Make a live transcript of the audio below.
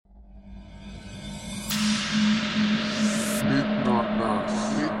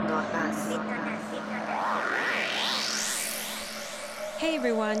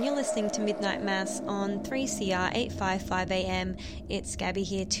everyone, you're listening to Midnight Mass on 3CR 855 AM. It's Gabby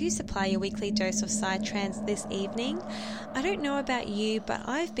here to supply your weekly dose of Psytrance this evening. I don't know about you, but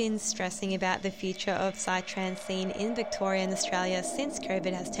I've been stressing about the future of Psytrance scene in Victoria and Australia since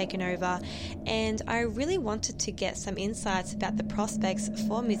COVID has taken over, and I really wanted to get some insights about the prospects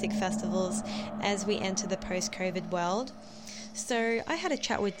for music festivals as we enter the post-COVID world. So I had a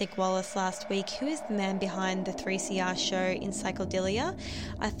chat with Nick Wallace last week, who is the man behind the 3CR show Encyclodelia.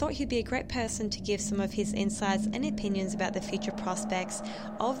 I thought he'd be a great person to give some of his insights and opinions about the future prospects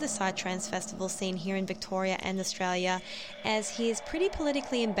of the Psytrance festival scene here in Victoria and Australia, as he is pretty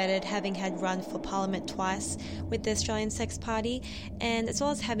politically embedded, having had run for Parliament twice with the Australian Sex Party, and as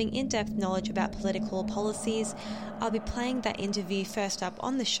well as having in-depth knowledge about political policies. I'll be playing that interview first up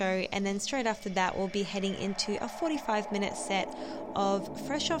on the show, and then straight after that we'll be heading into a 45-minute set of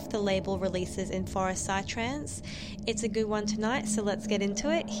fresh off the label releases in Forest Psytrance. It's a good one tonight, so let's get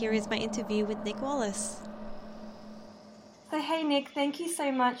into it. Here is my interview with Nick Wallace. So hey Nick, thank you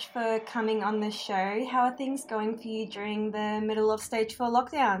so much for coming on the show. How are things going for you during the middle of stage 4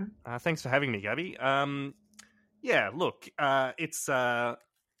 lockdown? Thanks for having me, Gabby.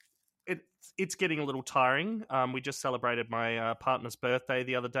 It's getting a little tiring. We just celebrated my partner's birthday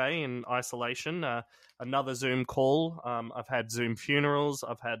the other day in isolation. Another Zoom call. I've had Zoom funerals.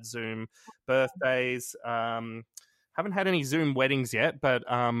 I've had Zoom birthdays. Haven't had any Zoom weddings yet, but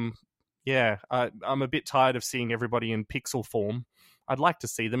I'm a bit tired of seeing everybody in pixel form. I'd like to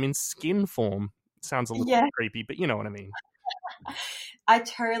see them in skin form. Sounds a little creepy, but you know what I mean. I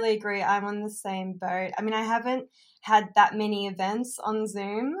totally agree. I'm on the same boat. I mean, I haven't had that many events on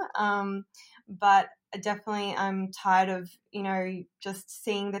Zoom, but definitely I'm tired of, just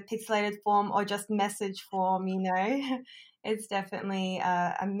seeing the pixelated form or just message form, It's definitely,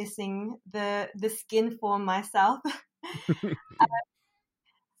 I'm missing the skin form myself.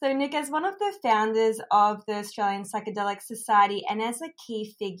 So Nick, as one of the founders of the Australian Psychedelic Society and as a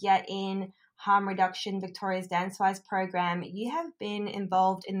key figure in Harm Reduction Victoria's Dancewise program, you have been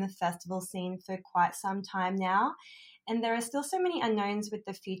involved in the festival scene for quite some time now, and there are still so many unknowns with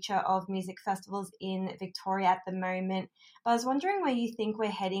the future of music festivals in Victoria at the moment. But I was wondering where you think we're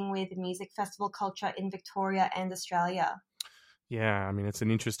heading with music festival culture in Victoria and Australia. Yeah, I mean, it's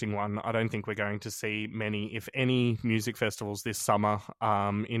an interesting one. I don't think we're going to see many, if any, music festivals this summer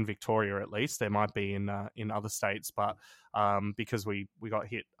in Victoria, at least. There might be in other states, but because we got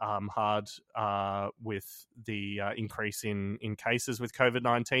hit hard with the increase in cases with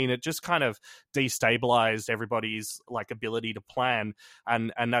COVID-19, it just kind of destabilized everybody's ability to plan,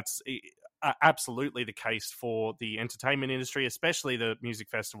 and that's absolutely the case for the entertainment industry, especially the music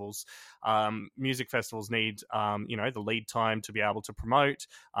festivals. Music festivals need, the lead time to be able to promote,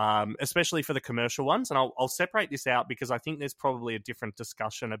 especially for the commercial ones. And I'll separate this out because I think there's probably a different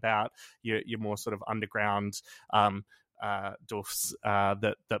discussion about your more sort of underground doofs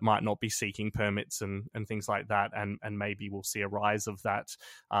that might not be seeking permits and things like that. And maybe we'll see a rise of that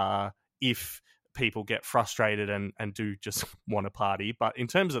if people get frustrated and do just want to party. But in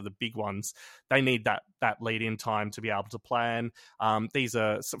terms of the big ones, they need that lead-in time to be able to plan. These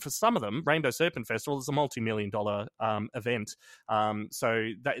are, for some of them, Rainbow Serpent Festival is a multi-million-dollar event.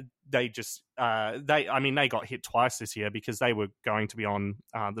 So they got hit twice this year because they were going to be on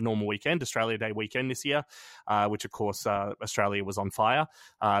the normal weekend, Australia Day weekend this year, which of course Australia was on fire.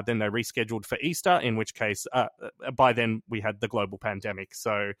 Then they rescheduled for Easter, in which case by then we had the global pandemic.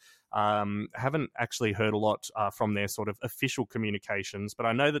 So haven't actually heard a lot from their sort of official communications, but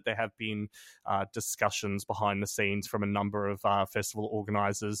I know that there have been discussions behind the scenes from a number of festival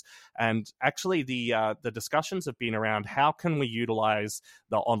organisers, and actually the discussions have been around how can we utilise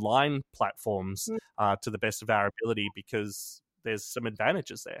the online platforms to the best of our ability, because there's some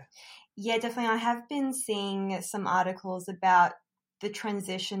advantages there. Yeah, definitely. I have been seeing some articles about the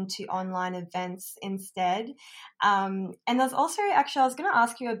transition to online events instead. And there's also, actually, I was going to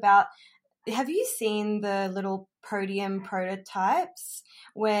ask you about, have you seen the little podium prototypes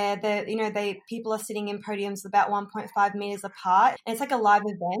where people are sitting in podiums about 1.5 meters apart, and it's like a live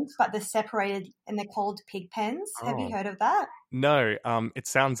event, but they're separated and they're called pig pens? Have you heard of that? No, it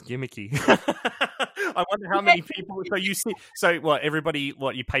sounds gimmicky. I wonder how many people. So you sit. So what? Everybody.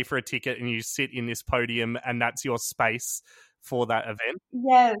 What? You pay for a ticket and you sit in this podium, and that's your space for that event.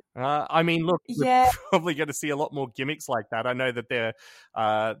 Yes. I mean, look, we're probably going to see a lot more gimmicks like that. I know that there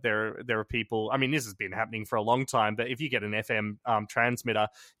are people. I mean, this has been happening for a long time. But if you get an FM transmitter,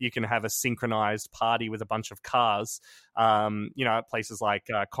 you can have a synchronized party with a bunch of cars. At places like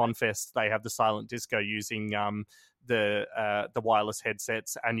Confest, they have the silent disco using the wireless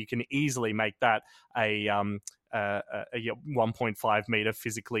headsets, and you can easily make that a 1.5 meter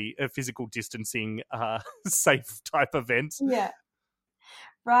physical distancing safe type event. Yeah.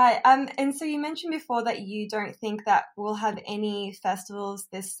 Right. And so you mentioned before that you don't think that we'll have any festivals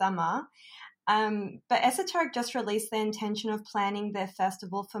this summer. But Esoteric just released their intention of planning their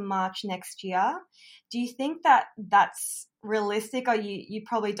festival for March next year. Do you think that that's realistic, or you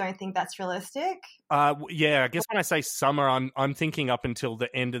probably don't think that's realistic? Yeah, I guess when I say summer, I'm thinking up until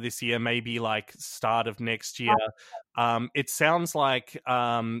the end of this year, maybe like start of next year. It sounds like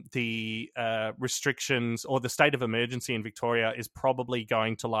the restrictions or the state of emergency in Victoria is probably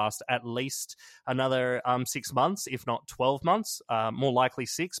going to last at least another 6 months, if not 12 months. More likely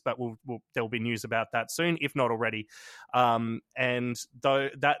 6, but there'll be news about that soon, if not already. And though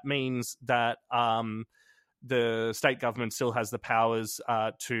that means that the state government still has the powers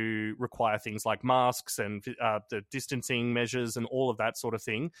to require things like masks and the distancing measures and all of that sort of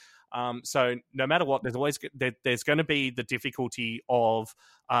thing. So no matter what, there's going to be the difficulty of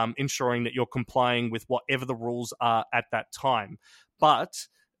ensuring that you're complying with whatever the rules are at that time. But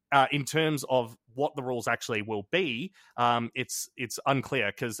in terms of what the rules actually will be, it's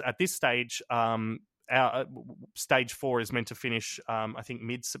unclear, because at this stage, our stage 4 is meant to finish, I think,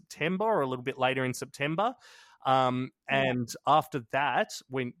 mid-September or a little bit later in September. And after that,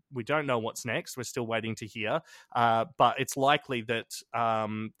 we don't know what's next. We're still waiting to hear. But it's likely that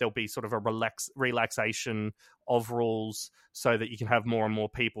there'll be sort of a relaxation of rules so that you can have more and more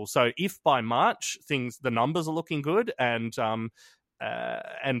people. So if by March the numbers are looking good, and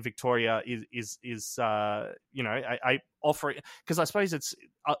Victoria is I offer it, because I suppose it's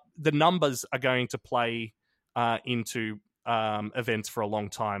the numbers are going to play into events for a long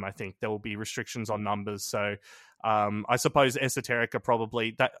time. I think there will be restrictions on numbers. So I suppose Esoteric are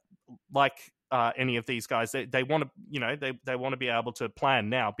probably that, like any of these guys, they want to, they want to be able to plan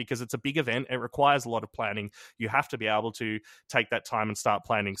now, because it's a big event. It requires a lot of planning. You have to be able to take that time and start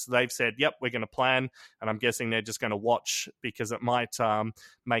planning. So they've said, yep, we're going to plan, and I'm guessing they're just going to watch, because it might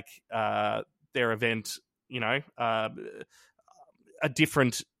make their event, a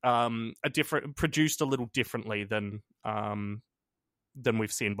different produced a little differently than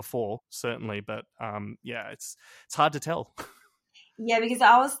we've seen before, certainly. But it's hard to tell. Yeah, because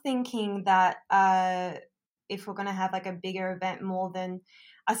I was thinking that if we're going to have like a bigger event, more than,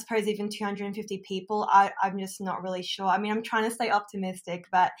 I suppose, even 250 people, I'm just not really sure. I mean, I'm trying to stay optimistic,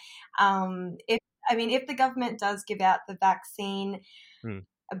 but if the government does give out the vaccine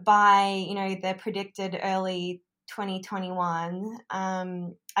by, the predicted early 2021,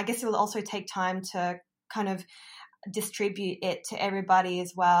 I guess it will also take time to kind of distribute it to everybody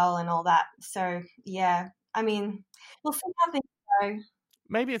as well and all that. So, yeah, I mean, we'll see how things go.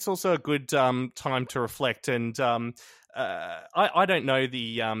 Maybe it's also a good time to reflect. And I don't know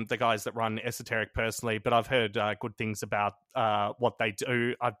the guys that run Esoteric personally, but I've heard good things about what they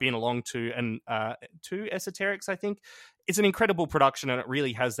do. I've been along to two Esoterics, I think. It's an incredible production, and it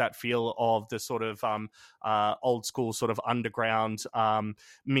really has that feel of the sort of old school sort of underground,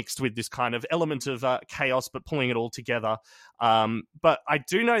 mixed with this kind of element of chaos, but pulling it all together. But I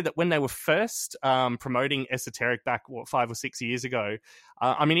do know that when they were first promoting Esoteric back 5 or 6 years ago,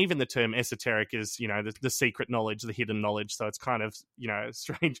 even the term esoteric is, the secret knowledge, the hidden knowledge. So it's kind of,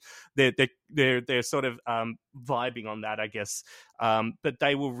 strange. They're sort of vibing on that, I guess. But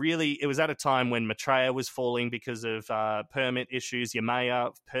they were really, it was at a time when Maitreya was falling because of permit issues,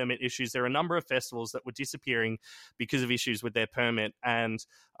 Yamea permit issues. There are a number of festivals that were disappearing because of issues with their permit. And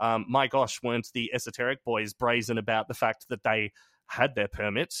my gosh, weren't the Esoteric boys brazen about the fact that they had their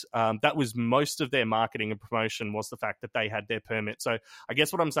permit. That was most of their marketing and promotion, was the fact that they had their permit. So I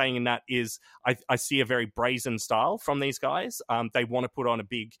guess what I'm saying in that is I see a very brazen style from these guys. They want to put on a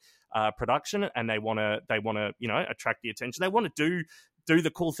big production, and they want to attract the attention. They want to do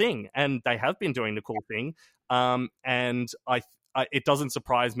the cool thing, and they have been doing the cool thing. And it doesn't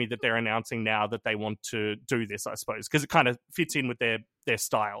surprise me that they're announcing now that they want to do this, I suppose, because it kind of fits in with their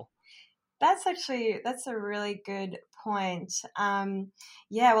style. That's a really good point.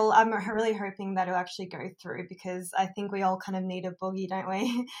 Well, I'm really hoping that it'll actually go through, because I think we all kind of need a boogie, don't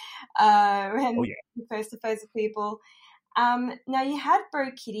we? When face to face with people. Now, you had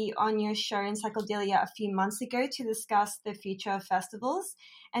Bro Kitty on your show Encyclodelia a few months ago to discuss the future of festivals,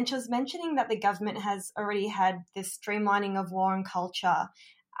 and she was mentioning that the government has already had this streamlining of war and culture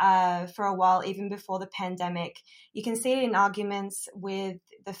for a while, even before the pandemic. You can see it in arguments with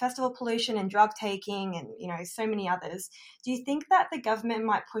the festival pollution and drug taking and, so many others. Do you think that the government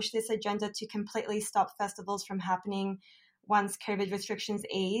might push this agenda to completely stop festivals from happening once COVID restrictions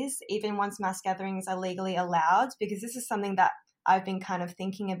ease, even once mass gatherings are legally allowed? Because this is something that I've been kind of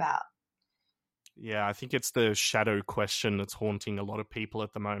thinking about. Yeah, I think it's the shadow question that's haunting a lot of people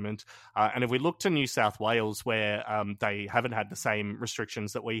at the moment. And if we look to New South Wales, where they haven't had the same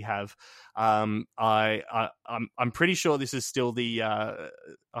restrictions that we have, I'm pretty sure this is still the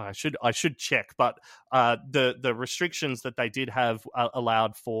I should check, but the restrictions that they did have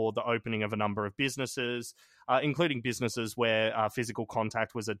allowed for the opening of a number of businesses, including businesses where physical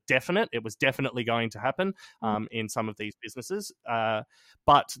contact was a definite. It was definitely going to happen in some of these businesses,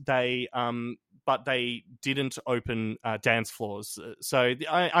 but they didn't open dance floors. So,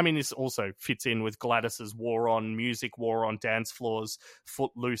 I mean, this also fits in with Gladys's war on music, war on dance floors,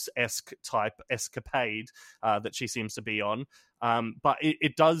 Footloose-esque type escapade that she seems to be on. But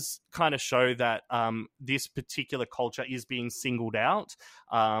it does kind of show that this particular culture is being singled out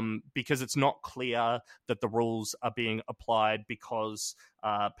because it's not clear that the rules are being applied because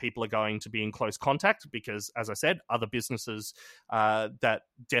people are going to be in close contact because, as I said, other businesses that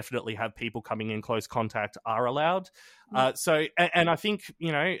definitely have people coming in close contact are allowed. So I think,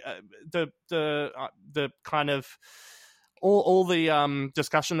 you know, the kind of all the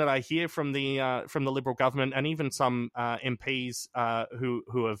discussion that I hear from the Liberal government and even some MPs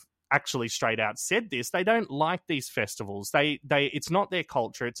who have actually straight out said this, they don't like these festivals. It's not their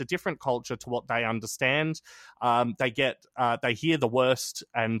culture. It's a different culture to what they understand. They hear the worst,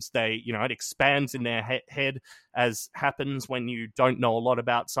 and it expands in their head, as happens when you don't know a lot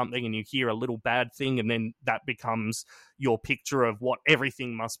about something and you hear a little bad thing, and then that becomes your picture of what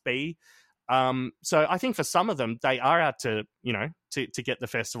everything must be. So I think for some of them, they are out to get the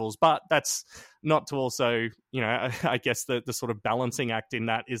festivals, but that's not to also, I guess the sort of balancing act in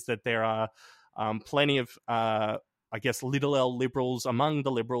that is that there are plenty of, little L liberals among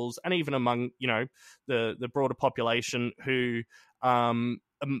the liberals and even among, the broader population who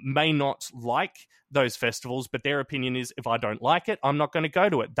may not like those festivals, but their opinion is, if I don't like it, I'm not going to go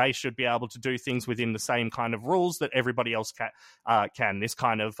to it. They should be able to do things within the same kind of rules that everybody else can. This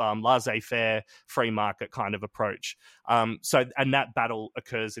kind of laissez-faire, free market kind of approach. And that battle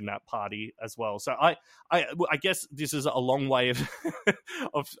occurs in that party as well. So I guess this is a long way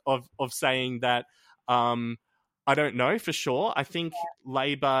of saying that. I don't know for sure. I think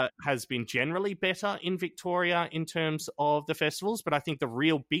Labor has been generally better in Victoria in terms of the festivals, but I think the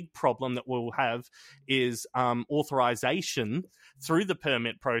real big problem that we'll have is authorisation through the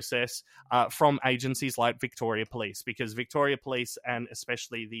permit process from agencies like Victoria Police, because Victoria Police and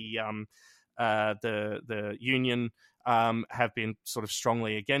especially the union have been sort of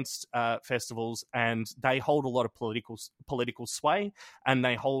strongly against festivals, and they hold a lot of political sway, and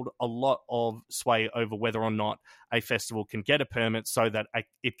they hold a lot of sway over whether or not a festival can get a permit so that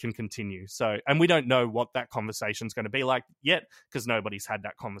it can continue. So, and we don't know what that conversation is going to be like yet, because nobody's had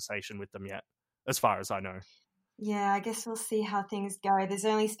that conversation with them yet, as far as I know. Yeah, I guess we'll see how things go. There's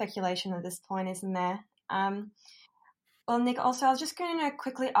only speculation at this point, isn't there? Well, Nick, also, I was just going to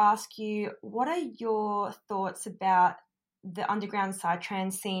quickly ask you, what are your thoughts about the underground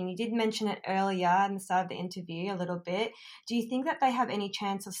psytrance scene? You did mention it earlier in the start of the interview a little bit. Do you think that they have any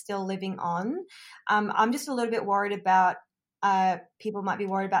chance of still living on? I'm just a little bit worried about people might be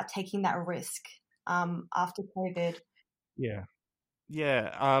worried about taking that risk after COVID. Yeah.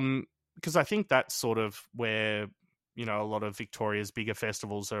 Because I think that's sort of where, a lot of Victoria's bigger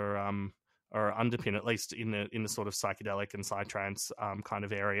festivals are underpin, at least in the sort of psychedelic and psytrance kind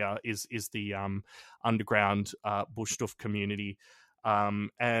of area, is the underground bush stuff community,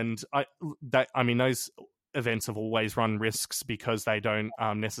 and those events have always run risks because they don't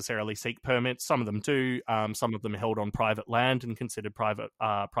necessarily seek permits. Some of them do. Some of them are held on private land and considered private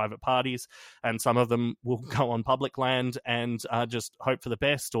parties, and some of them will go on public land and just hope for the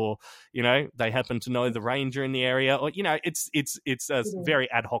best, or they happen to know the ranger in the area, or it's a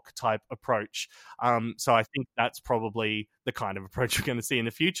very ad hoc type approach. So I think that's probably the kind of approach we're going to see in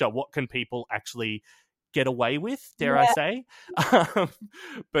the future. What can people actually get away with, dare I say?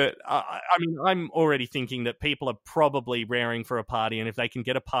 But I'm already thinking that people are probably raring for a party, and if they can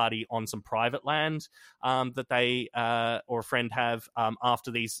get a party on some private land that they or a friend have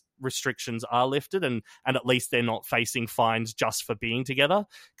after these restrictions are lifted, and at least they're not facing fines just for being together,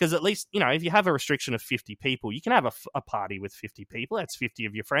 because at least if you have a restriction of 50 people, you can have a party with 50 people. That's 50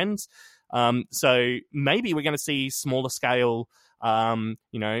 of your friends. So maybe we're going to see smaller scale doofs,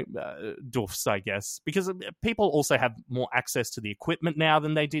 I guess, because people also have more access to the equipment now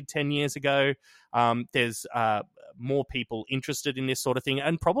than they did 10 years ago. There's more people interested in this sort of thing,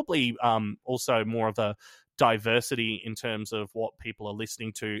 and probably also more of a diversity in terms of what people are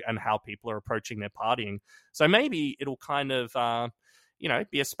listening to and how people are approaching their partying. So maybe it'll kind of,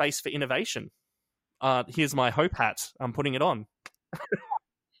 be a space for innovation. Here's my hope hat. I'm putting it on.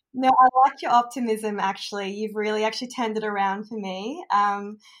 No, I like your optimism, actually. You've really actually turned it around for me.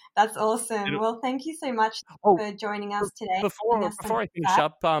 That's awesome. Well, thank you so much for joining us today. Before I finish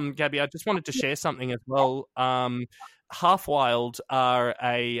up, Gabby, I just wanted to share something as well. Half Wild are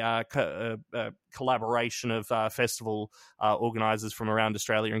a collaboration of festival organisers from around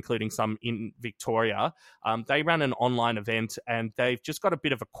Australia, including some in Victoria. They run an online event, and they've just got a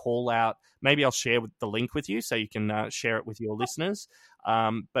bit of a call out. Maybe I'll share the link with you so you can share it with your listeners.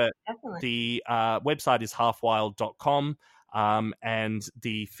 But definitely. The website is halfwild.com. And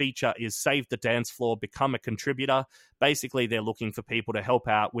the feature is Save the Dance Floor, Become a Contributor. Basically, they're looking for people to help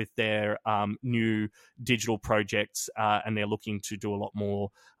out with their new digital projects, and they're looking to do a lot more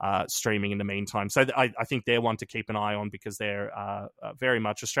streaming in the meantime. So I think they're one to keep an eye on, because they're very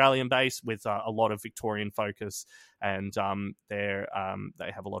much Australian-based with a lot of Victorian focus, and they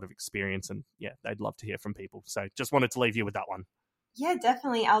have a lot of experience, and yeah, they'd love to hear from people. So just wanted to leave you with that one. Yeah,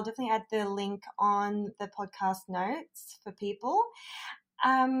 definitely. I'll definitely add the link on the podcast notes for people.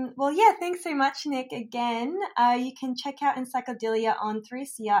 Well, yeah, thanks so much, Nick, again. You can check out Encyclodelia on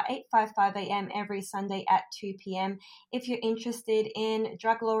 3CR 855 AM every Sunday at 2 p.m. if you're interested in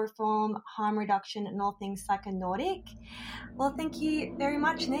drug law reform, harm reduction, and all things psychonautic. Well, thank you very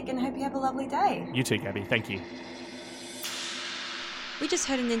much, Nick, and I hope you have a lovely day. You too, Gabby. Thank you. We just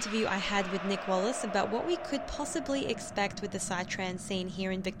heard an interview I had with Nick Wallace about what we could possibly expect with the psytrance scene here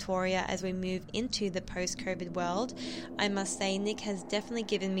in Victoria as we move into the post-COVID world. I must say, Nick has definitely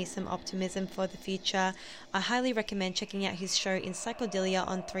given me some optimism for the future. I highly recommend checking out his show Encyclodelia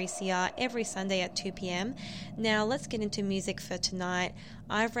on 3CR every Sunday at 2 p.m. Now let's get into music for tonight.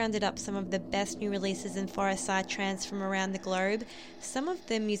 I've rounded up some of the best new releases in forest psytrance from around the globe. Some of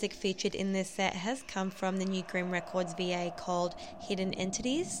the music featured in this set has come from the new Grim Records VA called Hidden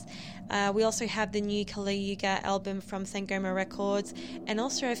Entities. We also have the new Kali Yuga album from Sangoma Records, and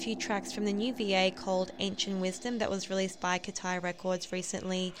also a few tracks from the new VA called Ancient Wisdom that was released by Katai Records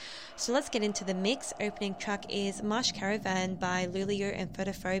recently. So let's get into the mix. Opening track is Marsh Caravan by Lulio and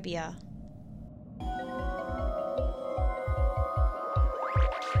Photophobia.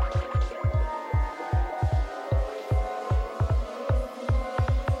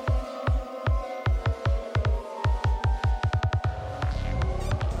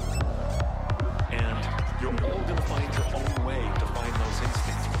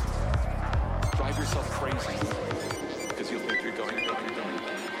 Yourself crazy because you'll think you're going.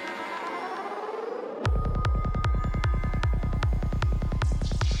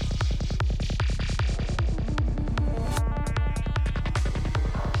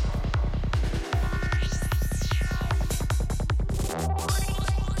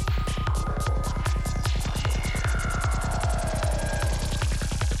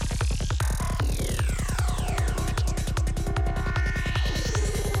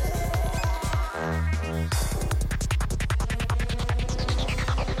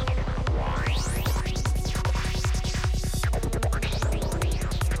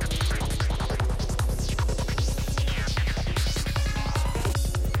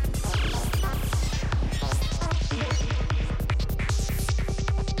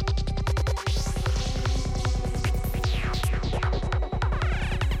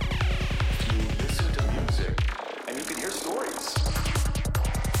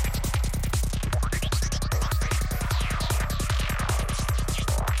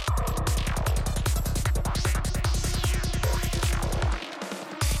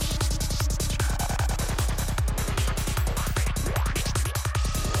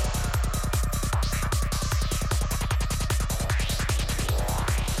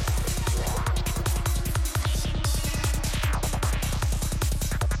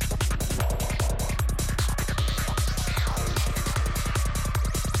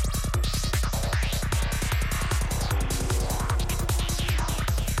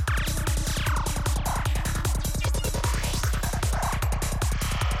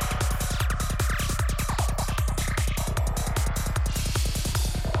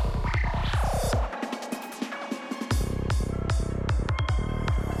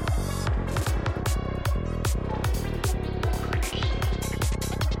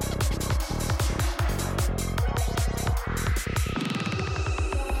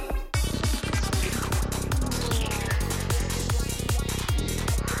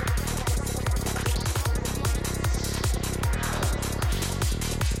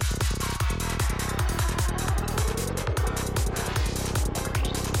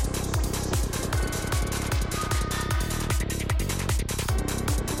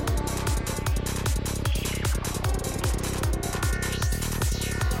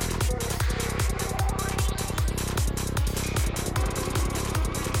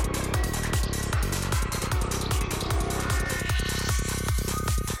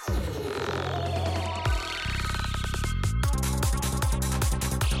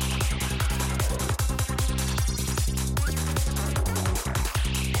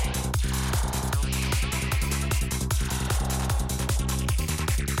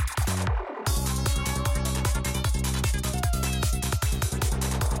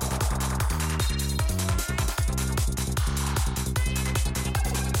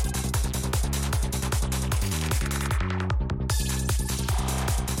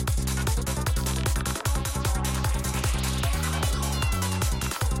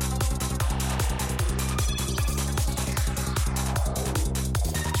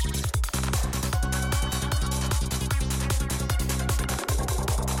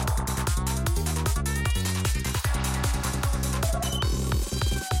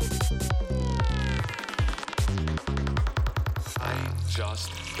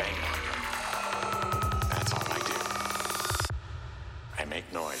 just bang on them. That's all I do. I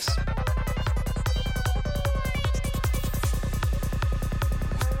make noise.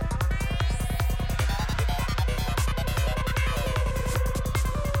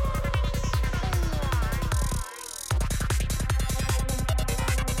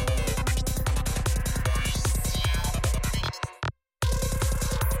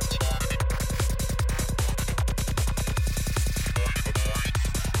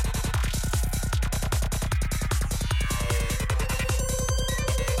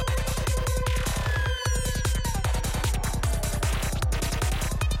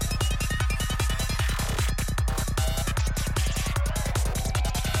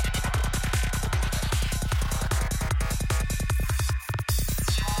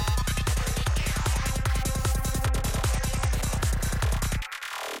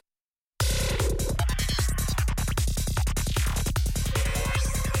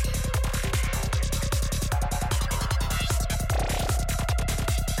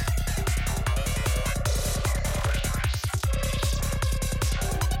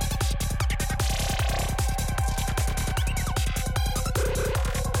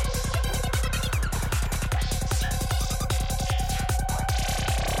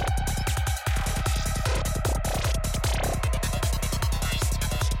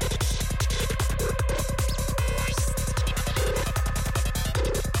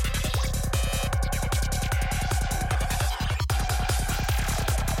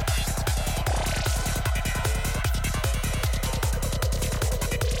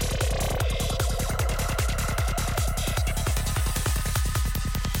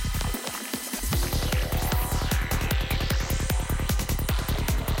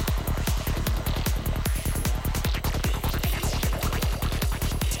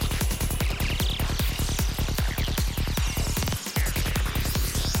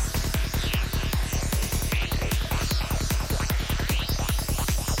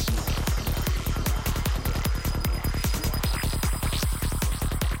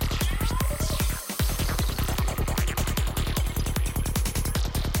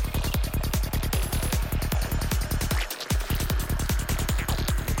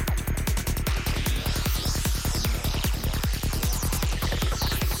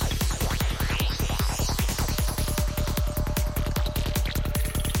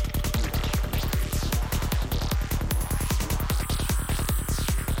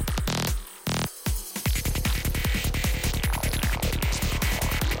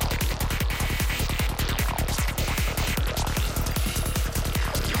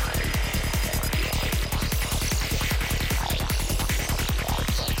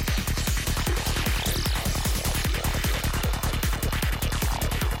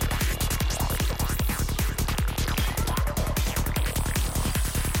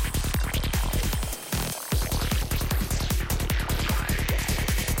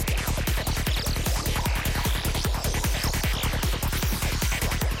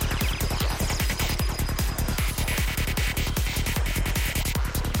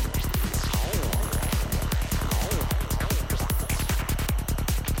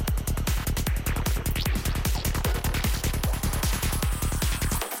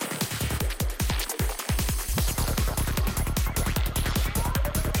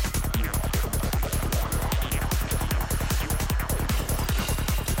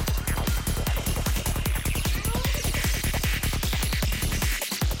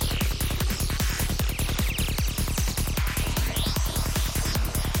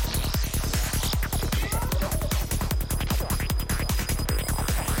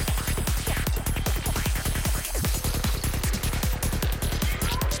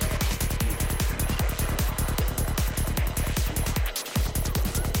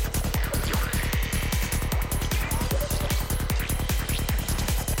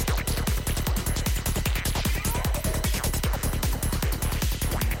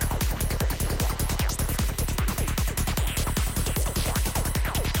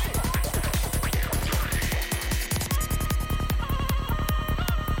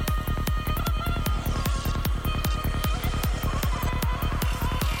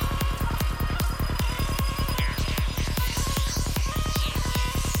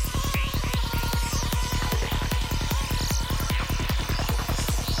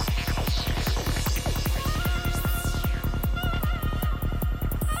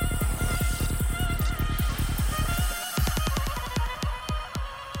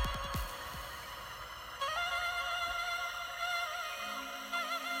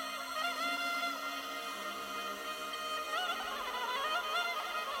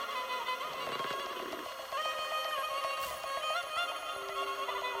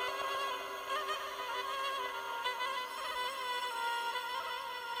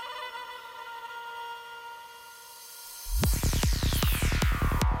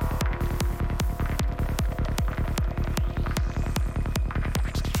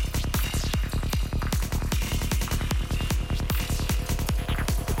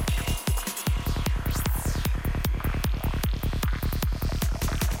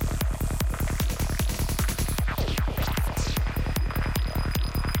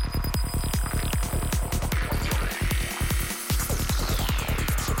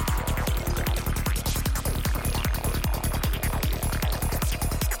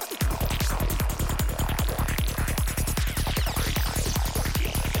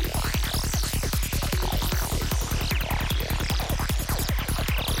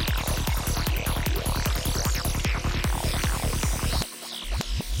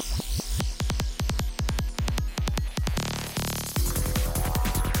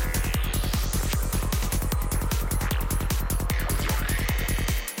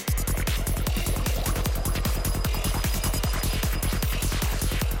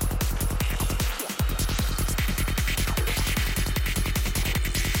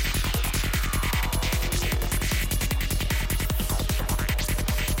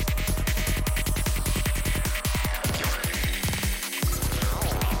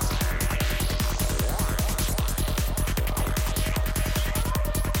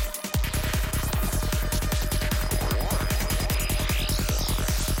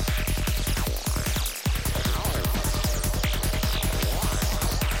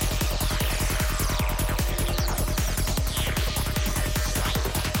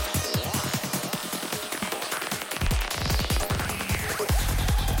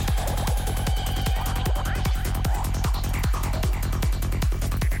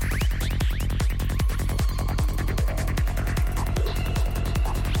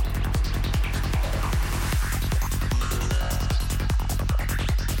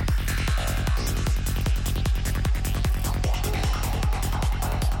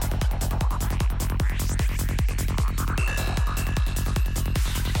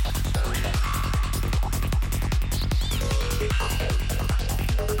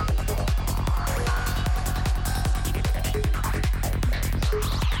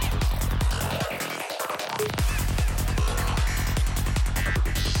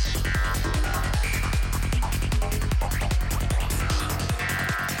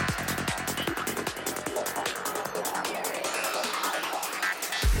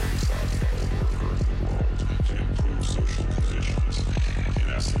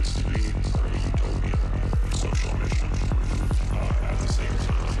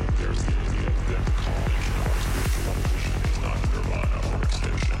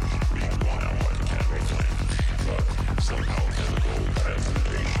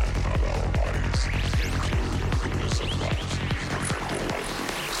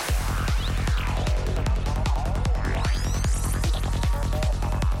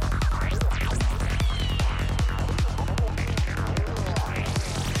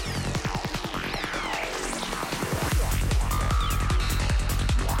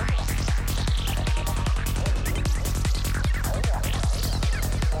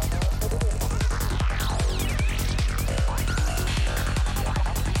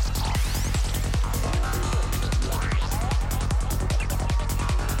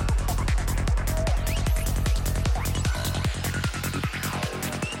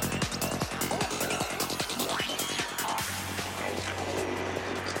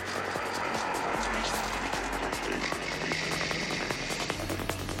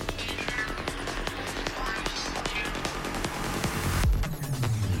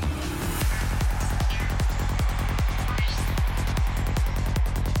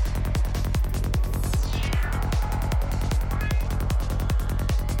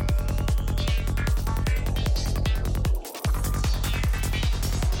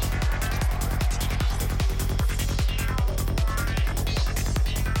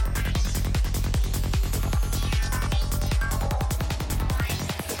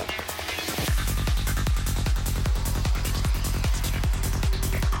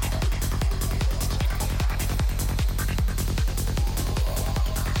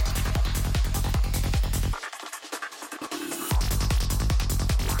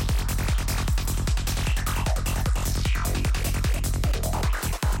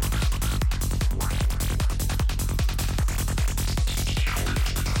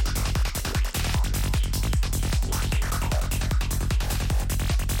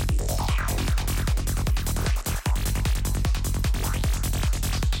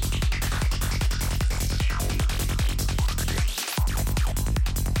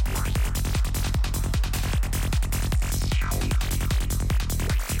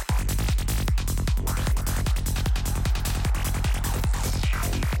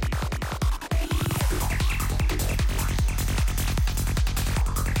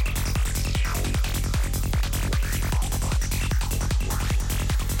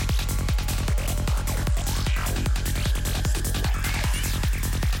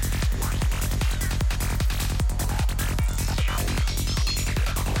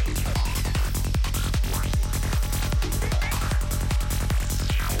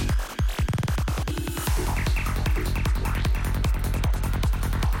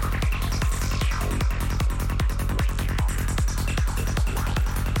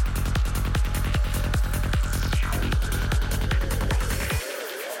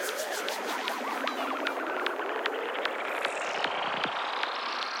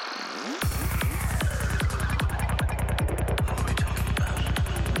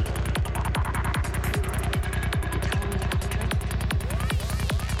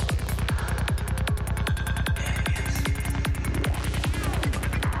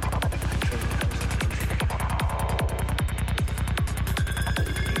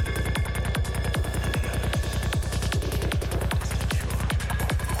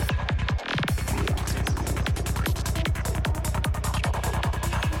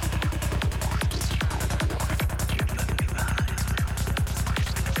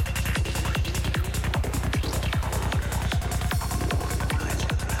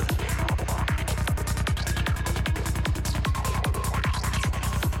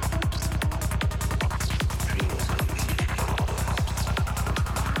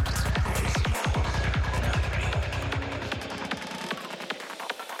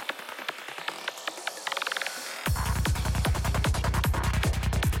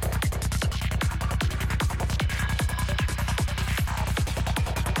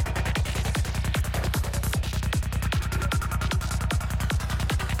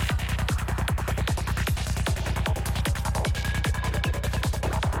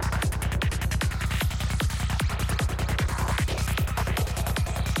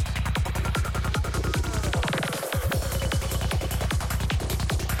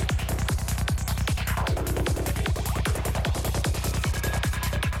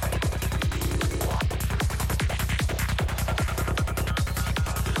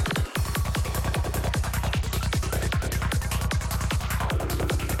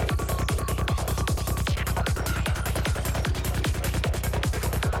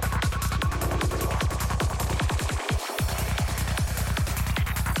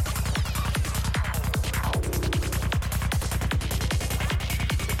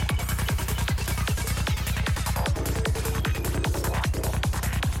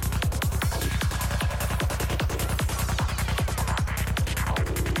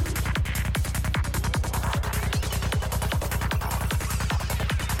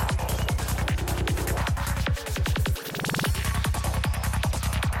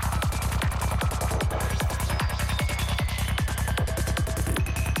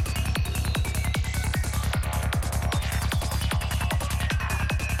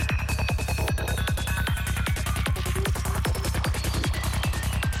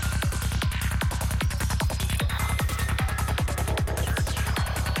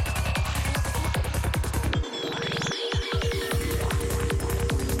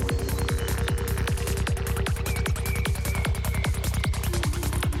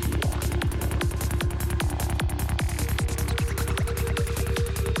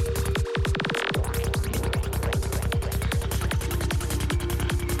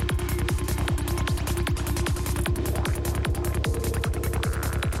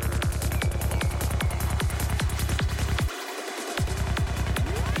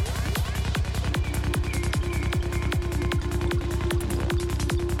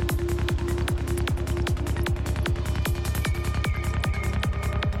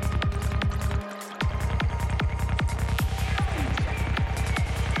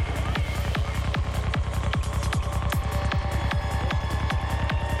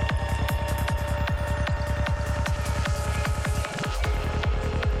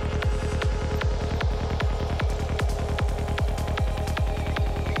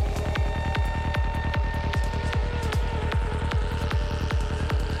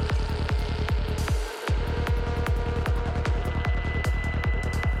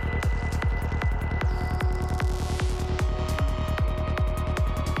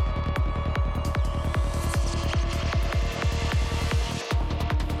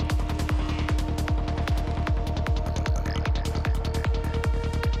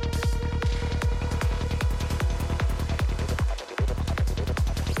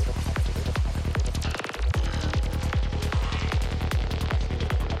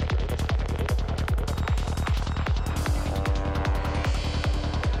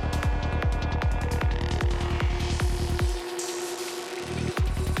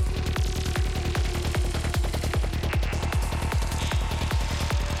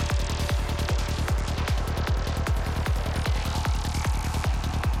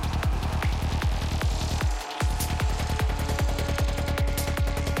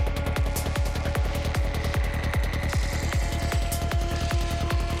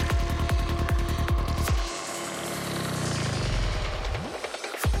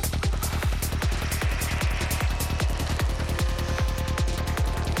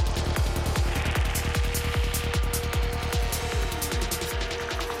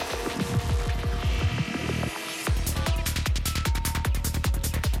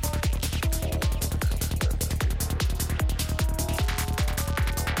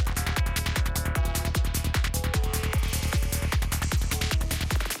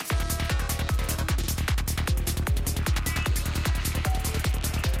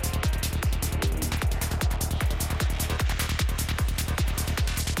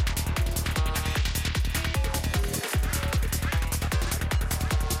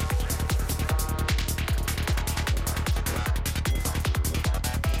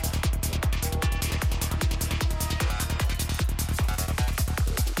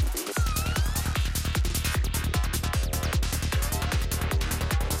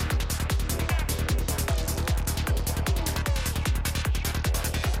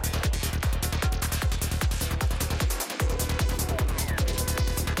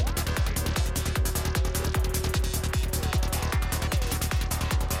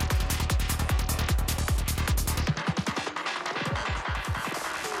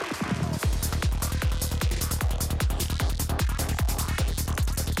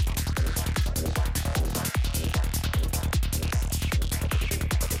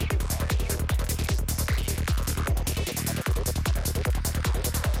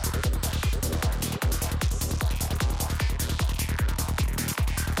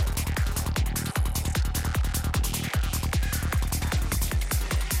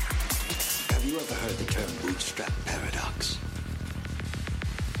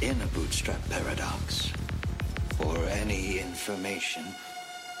 in a bootstrap paradox, or any information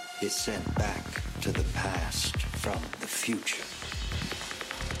is sent back to the past from the future.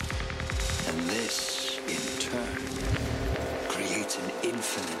 And this, in turn, creates an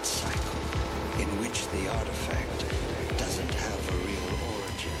infinite cycle in which the artifact doesn't have a real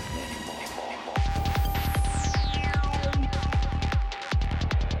origin anymore.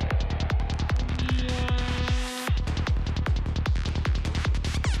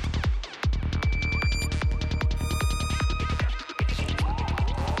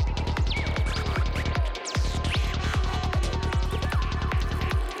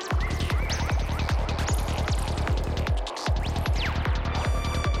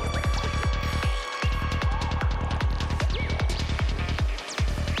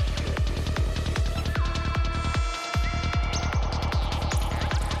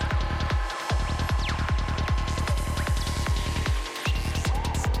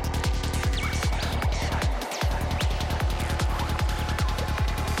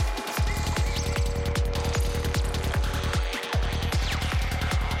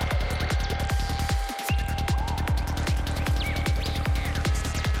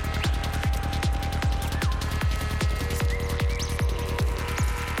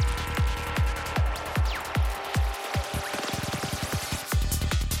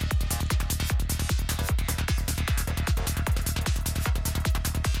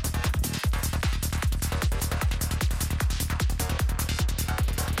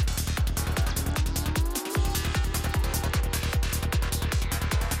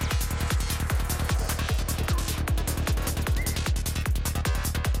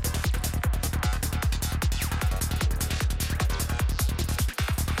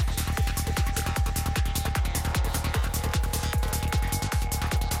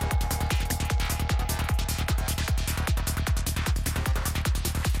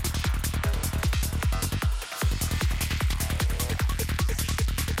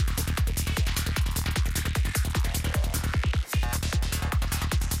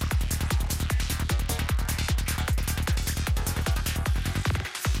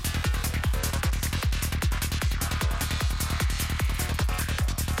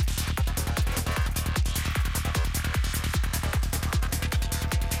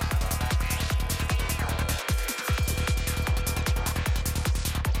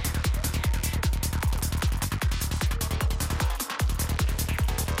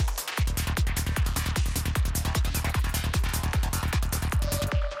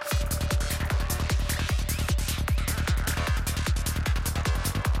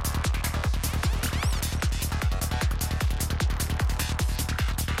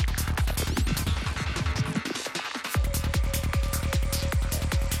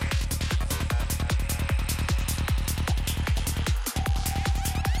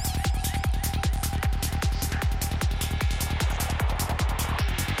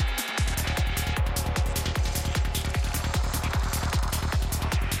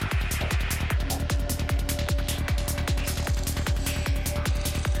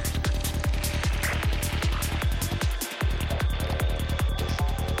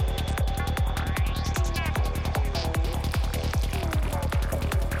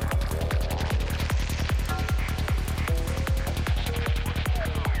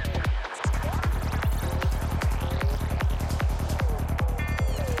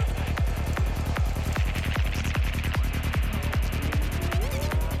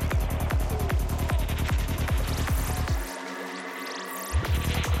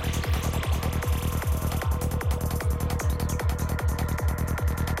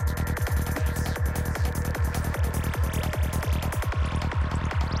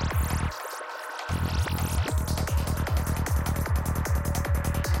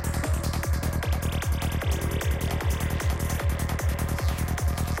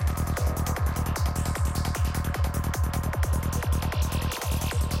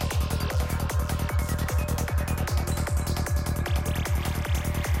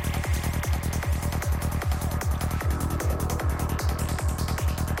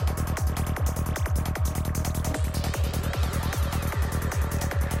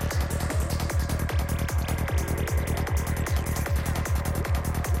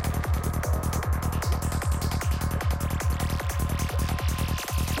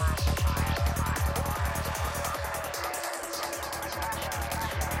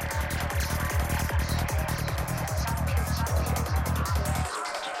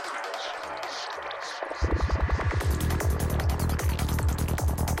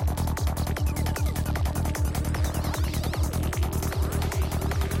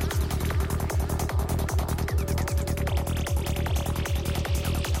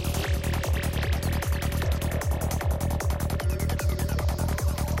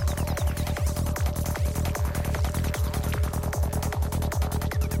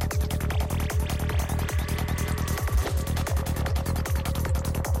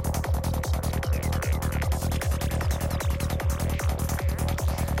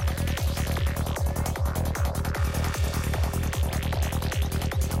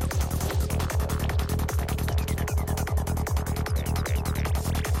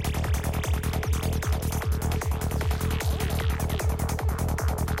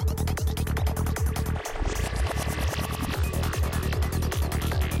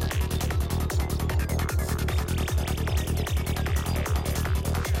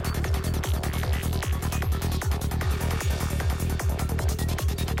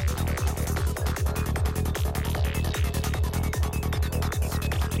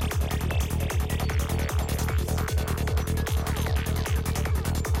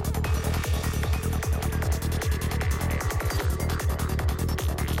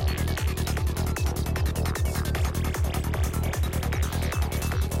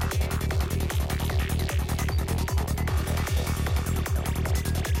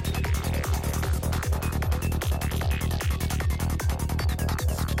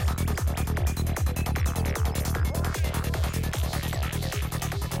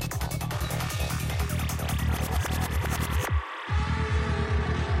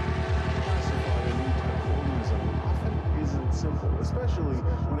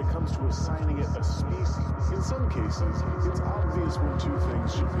 opposed to assigning it a species. In some cases, it's obvious when two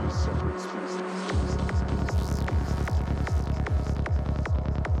things should be separate species.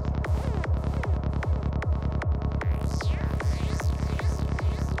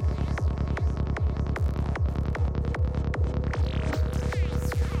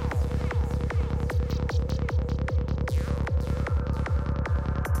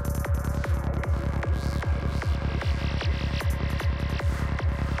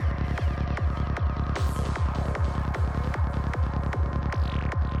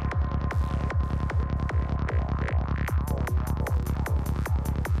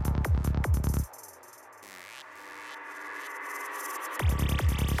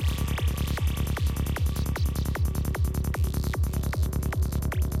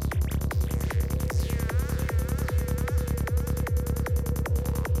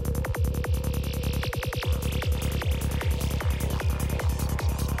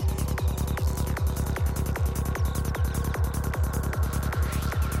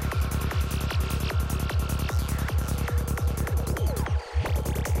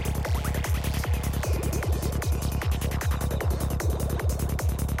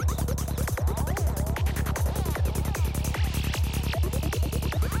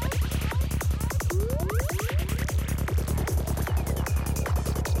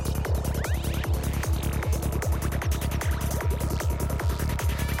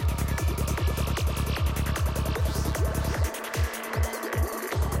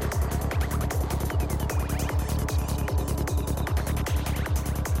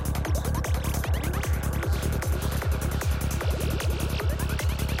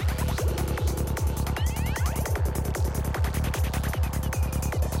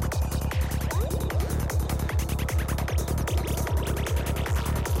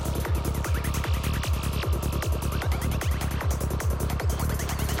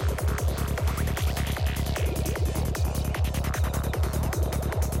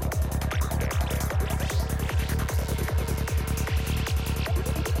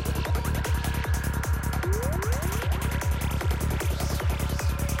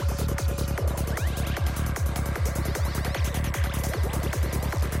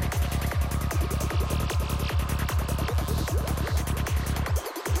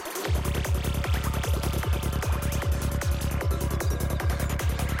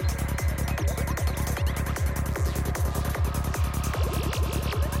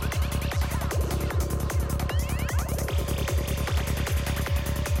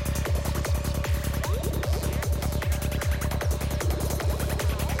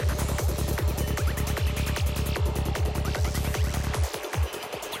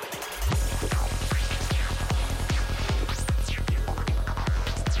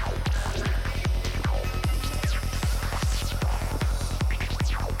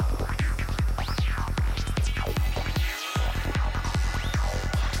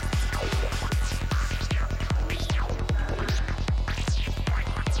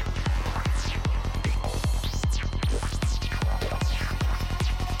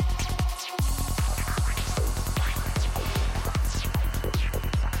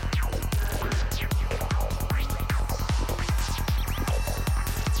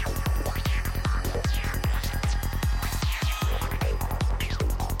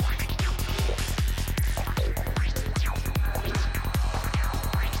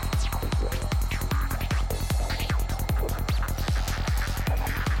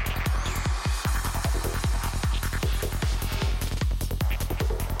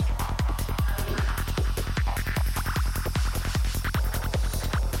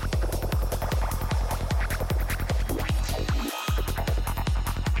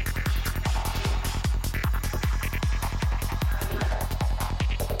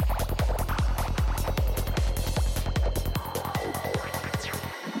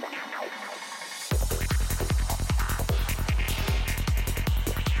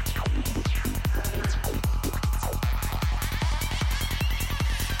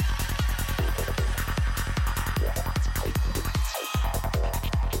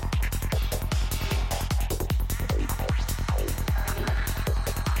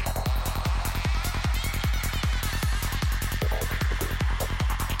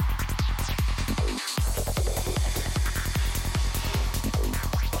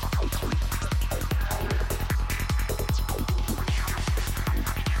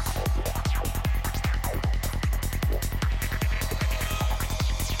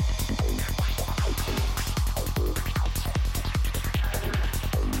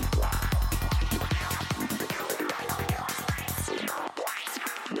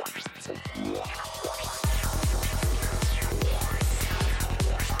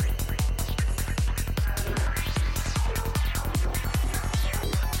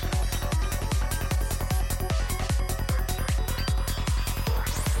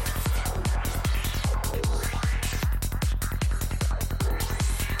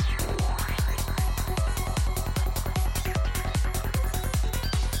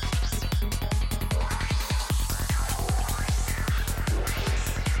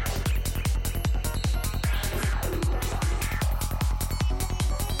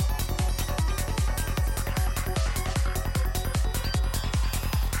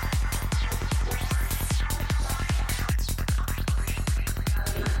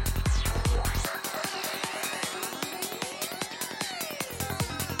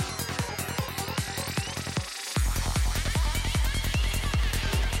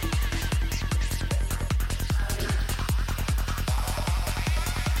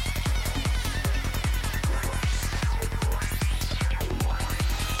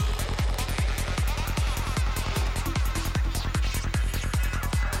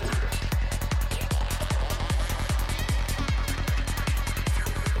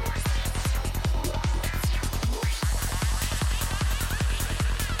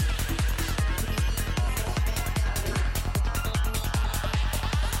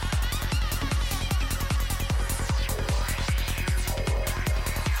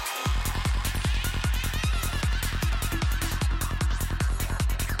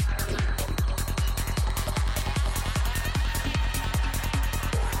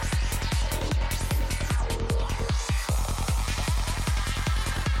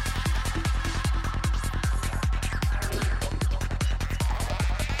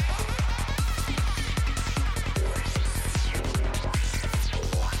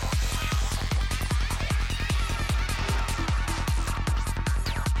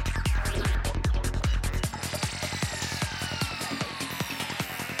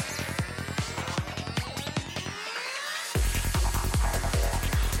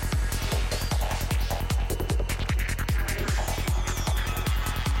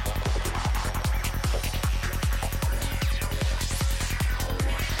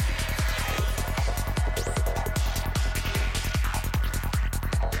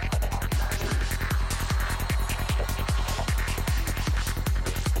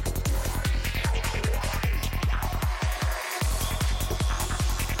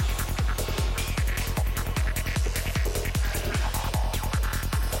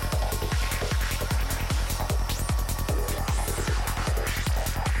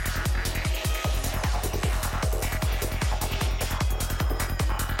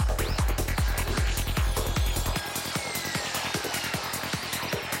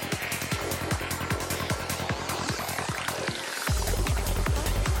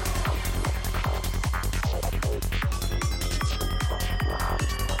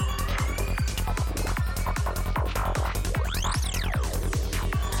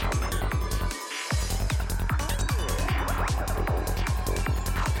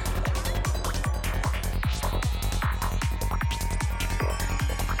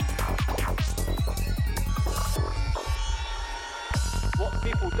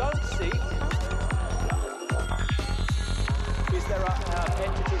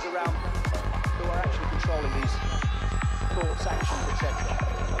 entities around who are actually controlling these thoughts, actions,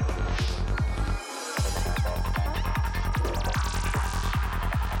 etc.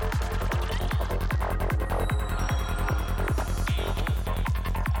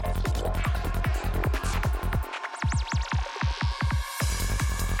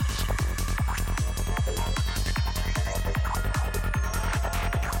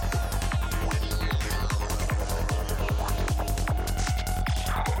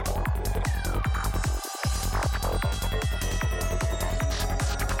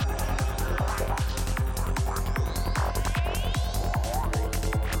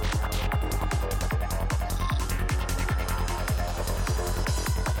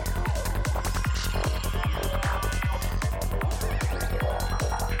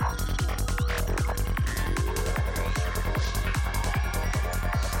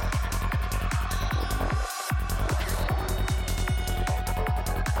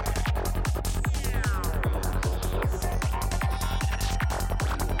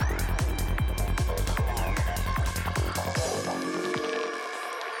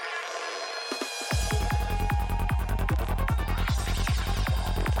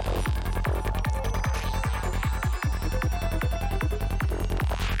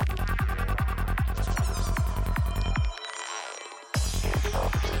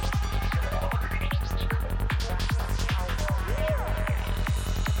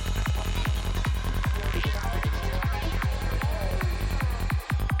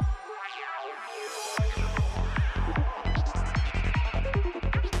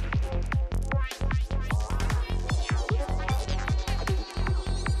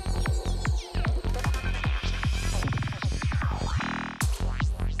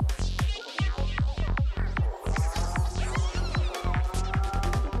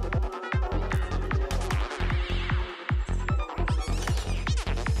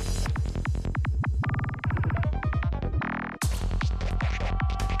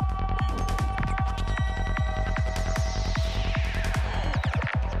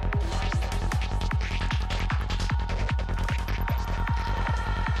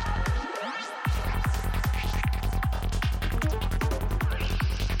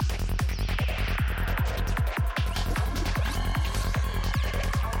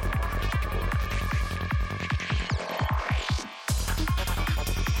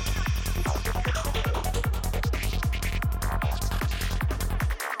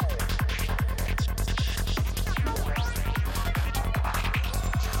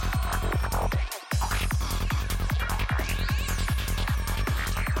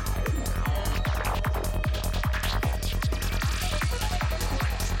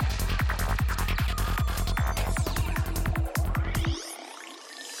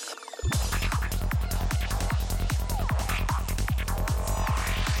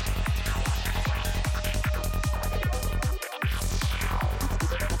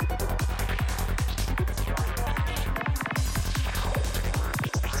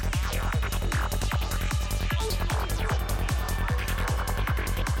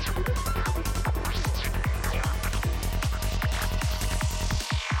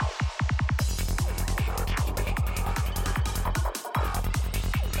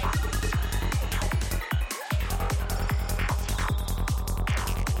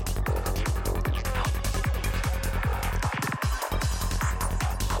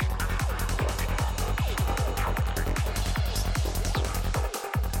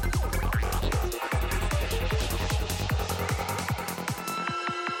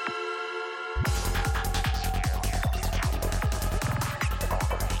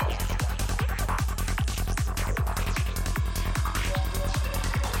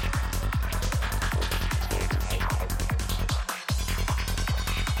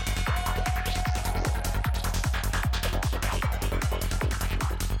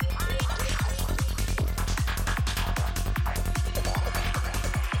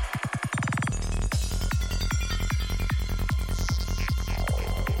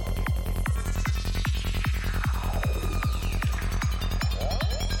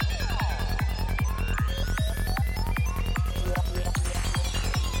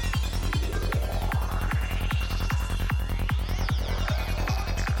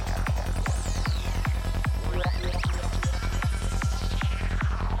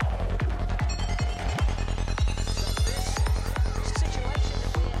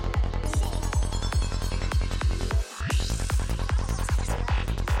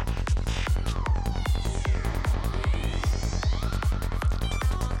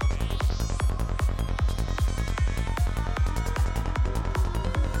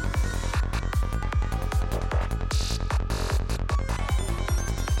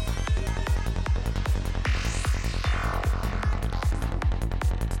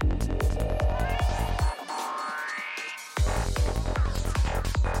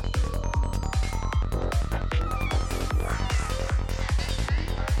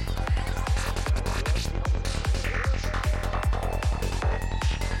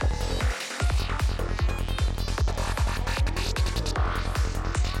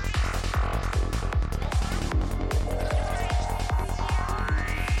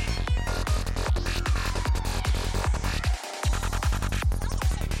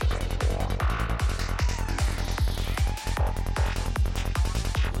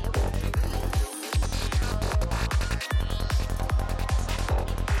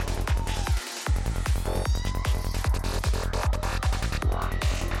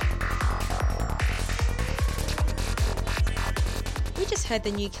 heard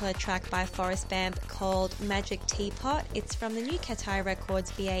the new killer track by Forrest Vamp called Magic Teapot. It's from the new Katai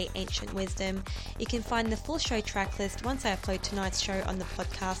Records VA Ancient Wisdom. You can find the full show track list once I upload tonight's show on the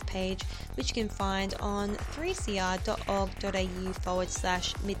podcast page, which you can find on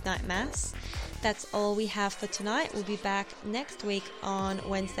 3cr.org.au/Midnight Mass. That's all we have for tonight. We'll be back next week on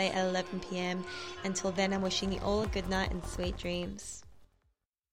Wednesday at 11 p.m. Until then, I'm wishing you all a good night and sweet dreams.